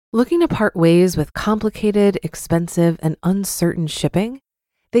Looking to part ways with complicated, expensive, and uncertain shipping?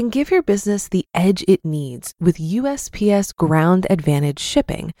 Then give your business the edge it needs with USPS Ground Advantage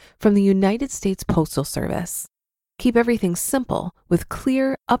shipping from the United States Postal Service. Keep everything simple with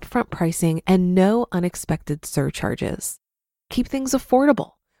clear, upfront pricing and no unexpected surcharges. Keep things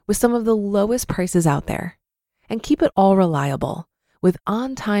affordable with some of the lowest prices out there. And keep it all reliable with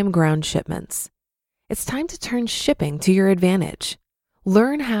on-time ground shipments. It's time to turn shipping to your advantage.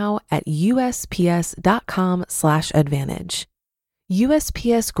 Learn how at USPS.com/advantage.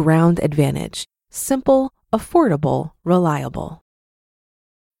 USPS Ground Advantage. Simple, affordable, reliable.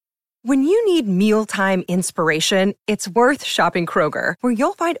 When you need mealtime inspiration, it's worth shopping Kroger, where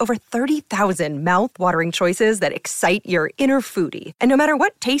you'll find over 30,000 mouth-watering choices that excite your inner foodie. And no matter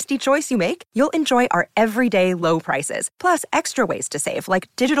what tasty choice you make, you'll enjoy our everyday low prices, plus extra ways to save, like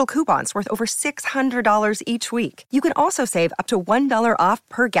digital coupons worth over $600 each week. You can also save up to $1 off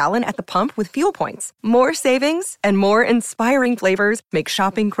per gallon at the pump with fuel points. More savings and more inspiring flavors make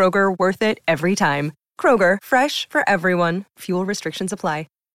shopping Kroger worth it every time. Kroger, fresh for everyone. Fuel restrictions apply.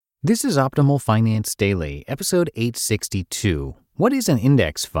 This is Optimal Finance Daily, episode 862, What is an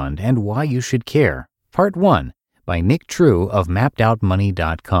Index Fund and Why You Should Care? Part 1, by Nick True of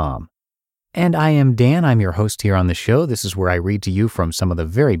MappedOutMoney.com. And I am Dan, I'm your host here on the show. This is where I read to you from some of the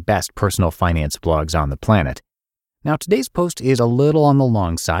very best personal finance blogs on the planet. Now, today's post is a little on the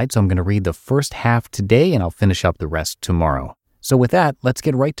long side, so I'm going to read the first half today and I'll finish up the rest tomorrow. So with that, let's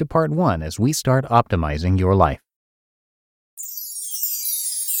get right to part 1 as we start optimizing your life.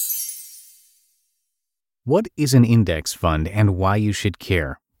 What is an index fund and why you should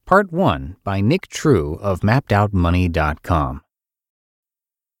care? Part 1 by Nick True of MappedOutMoney.com.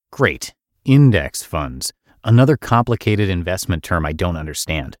 Great. Index funds. Another complicated investment term I don't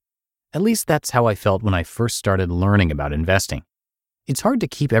understand. At least that's how I felt when I first started learning about investing. It's hard to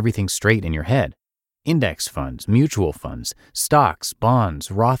keep everything straight in your head. Index funds, mutual funds, stocks,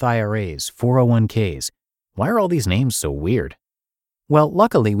 bonds, Roth IRAs, 401ks. Why are all these names so weird? Well,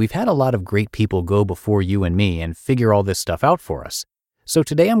 luckily, we've had a lot of great people go before you and me and figure all this stuff out for us. So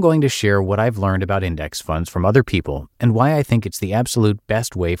today I'm going to share what I've learned about index funds from other people and why I think it's the absolute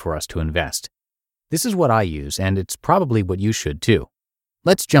best way for us to invest. This is what I use, and it's probably what you should too.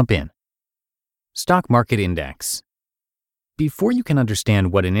 Let's jump in. Stock market index. Before you can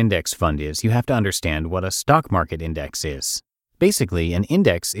understand what an index fund is, you have to understand what a stock market index is. Basically, an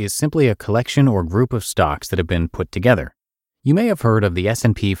index is simply a collection or group of stocks that have been put together. You may have heard of the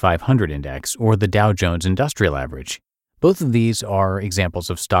S&P 500 index or the Dow Jones Industrial Average. Both of these are examples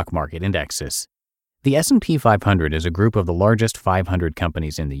of stock market indexes. The S&P 500 is a group of the largest 500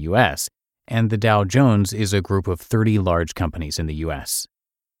 companies in the U.S., and the Dow Jones is a group of 30 large companies in the U.S.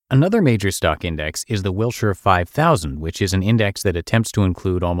 Another major stock index is the Wilshire 5000, which is an index that attempts to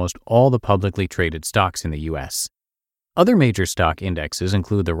include almost all the publicly traded stocks in the U.S. Other major stock indexes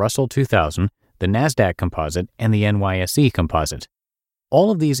include the Russell 2000, the NASDAQ Composite, and the NYSE Composite.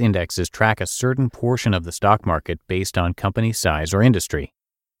 All of these indexes track a certain portion of the stock market based on company size or industry.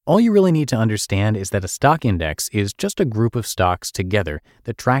 All you really need to understand is that a stock index is just a group of stocks together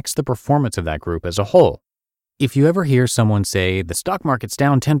that tracks the performance of that group as a whole. If you ever hear someone say, the stock market's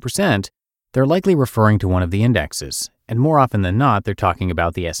down 10%, they're likely referring to one of the indexes, and more often than not, they're talking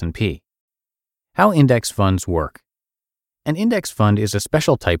about the S&P. How index funds work. An index fund is a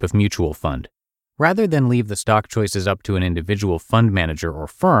special type of mutual fund. Rather than leave the stock choices up to an individual fund manager or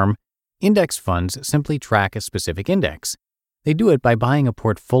firm, index funds simply track a specific index. They do it by buying a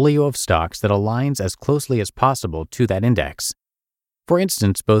portfolio of stocks that aligns as closely as possible to that index. For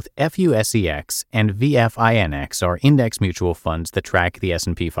instance, both FUSEX and VFINX are index mutual funds that track the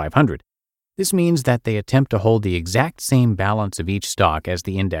S&P 500. This means that they attempt to hold the exact same balance of each stock as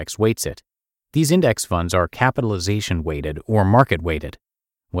the index weights it. These index funds are capitalization weighted or market weighted.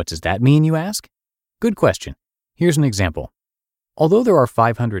 What does that mean, you ask? Good question. Here's an example. Although there are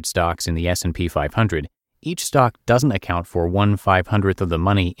 500 stocks in the S&P 500, each stock doesn't account for 1/500th of the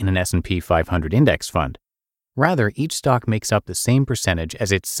money in an S&P 500 index fund. Rather, each stock makes up the same percentage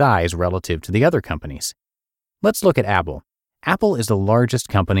as its size relative to the other companies. Let's look at Apple. Apple is the largest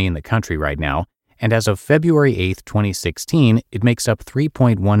company in the country right now, and as of February 8, 2016, it makes up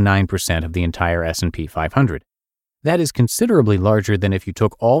 3.19% of the entire S&P 500. That is considerably larger than if you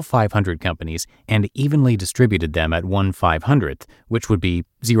took all 500 companies and evenly distributed them at 1/500th, which would be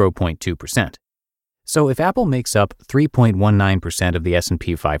 0.2%. So if Apple makes up 3.19% of the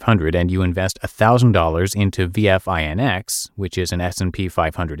S&P 500 and you invest $1,000 into VFINX, which is an S&P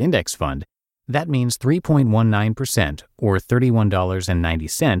 500 index fund, that means 3.19% or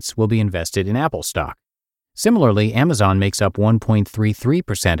 $31.90 will be invested in Apple stock. Similarly, Amazon makes up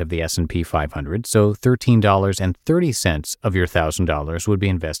 1.33% of the S&P 500, so $13.30 of your $1,000 would be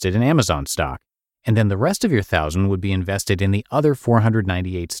invested in Amazon stock, and then the rest of your $1,000 would be invested in the other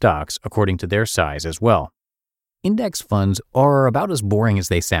 498 stocks according to their size as well. Index funds are about as boring as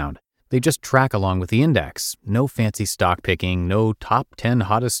they sound. They just track along with the index. No fancy stock picking, no top 10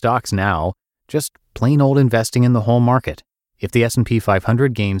 hottest stocks now, just plain old investing in the whole market. If the S&P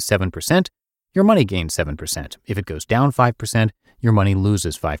 500 gains 7%, your money gains 7%. If it goes down 5%, your money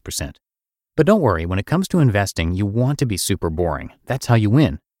loses 5%. But don't worry, when it comes to investing, you want to be super boring. That's how you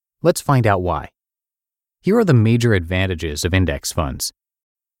win. Let's find out why. Here are the major advantages of index funds.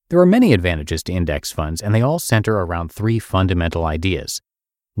 There are many advantages to index funds, and they all center around three fundamental ideas.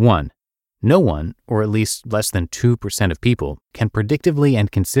 1. No one, or at least less than 2% of people, can predictively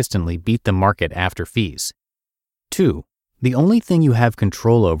and consistently beat the market after fees. 2. The only thing you have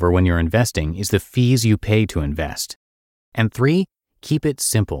control over when you're investing is the fees you pay to invest. And 3. Keep it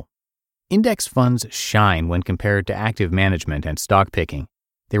simple. Index funds shine when compared to active management and stock picking.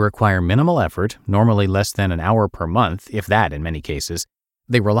 They require minimal effort, normally less than an hour per month, if that in many cases.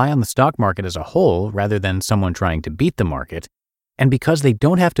 They rely on the stock market as a whole rather than someone trying to beat the market. And because they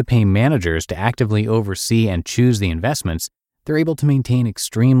don't have to pay managers to actively oversee and choose the investments, they're able to maintain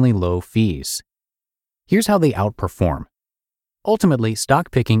extremely low fees. Here's how they outperform. Ultimately, stock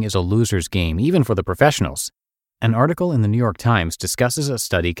picking is a loser's game, even for the professionals. An article in the New York Times discusses a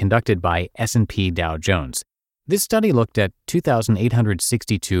study conducted by S&P Dow Jones. This study looked at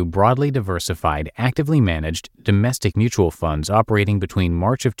 2,862 broadly diversified, actively managed domestic mutual funds operating between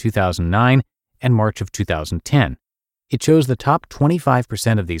March of 2009 and March of 2010. It chose the top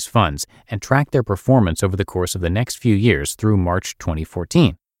 25% of these funds and tracked their performance over the course of the next few years through March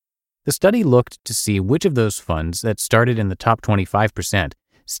 2014. The study looked to see which of those funds that started in the top 25%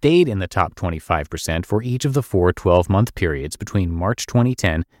 stayed in the top 25% for each of the 4 12-month periods between March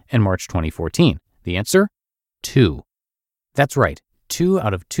 2010 and March 2014. The answer? 2. That's right. 2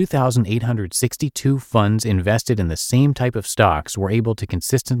 out of 2,862 funds invested in the same type of stocks were able to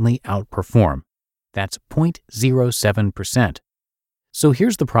consistently outperform. That's 0.07%. So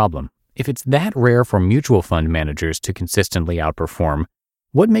here's the problem. If it's that rare for mutual fund managers to consistently outperform,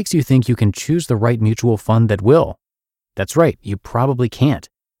 what makes you think you can choose the right mutual fund that will? That's right, you probably can't.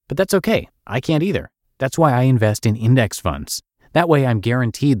 But that's okay. I can't either. That's why I invest in index funds. That way I'm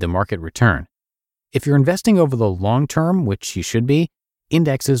guaranteed the market return. If you're investing over the long term, which you should be,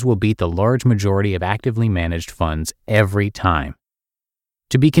 indexes will beat the large majority of actively managed funds every time.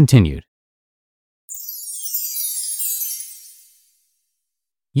 To be continued.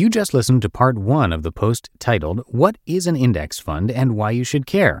 You just listened to part 1 of the post titled, What is an Index Fund and Why You Should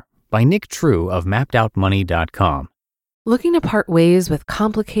Care? By Nick True of MappedOutMoney.com. Looking to part ways with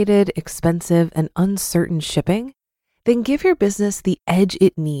complicated, expensive, and uncertain shipping? Then give your business the edge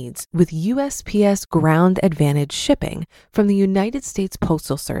it needs with USPS Ground Advantage shipping from the United States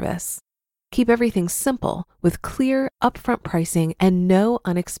Postal Service. Keep everything simple with clear, upfront pricing and no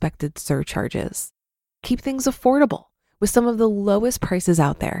unexpected surcharges. Keep things affordable with some of the lowest prices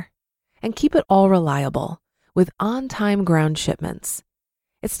out there. And keep it all reliable with on-time ground shipments.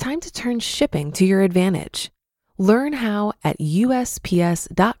 It's time to turn shipping to your advantage. Learn how at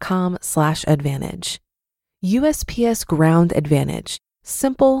USPS.com/advantage. USPS Ground Advantage.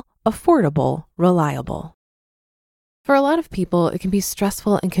 Simple, affordable, reliable. For a lot of people, it can be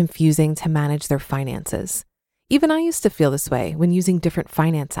stressful and confusing to manage their finances. Even I used to feel this way when using different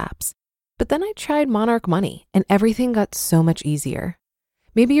finance apps. But then I tried Monarch Money and everything got so much easier.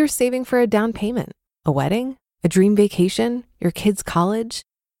 Maybe you're saving for a down payment, a wedding, a dream vacation, your kids' college.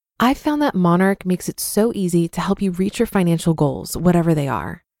 I found that Monarch makes it so easy to help you reach your financial goals, whatever they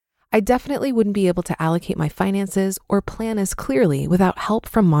are. I definitely wouldn't be able to allocate my finances or plan as clearly without help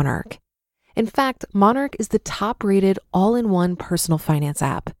from Monarch. In fact, Monarch is the top-rated all-in-one personal finance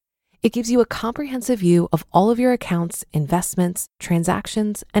app. It gives you a comprehensive view of all of your accounts, investments,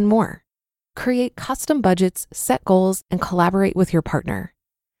 transactions, and more. Create custom budgets, set goals, and collaborate with your partner.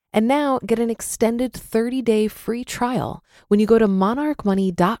 And now get an extended 30-day free trial when you go to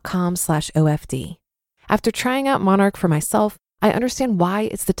monarchmoney.com/OFD. After trying out Monarch for myself, I understand why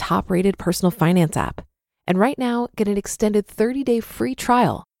it's the top-rated personal finance app. And right now, get an extended 30-day free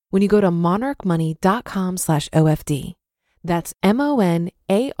trial when you go to monarchmoney.com/OFD. That's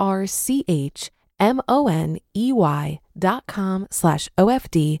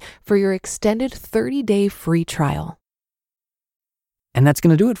monarchmoney.com/OFD for your extended 30-day free trial. And that's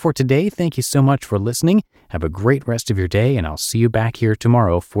going to do it for today. Thank you so much for listening. Have a great rest of your day, and I'll see you back here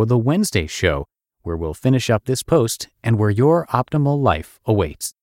tomorrow for the Wednesday show, where we'll finish up this post and where your optimal life awaits.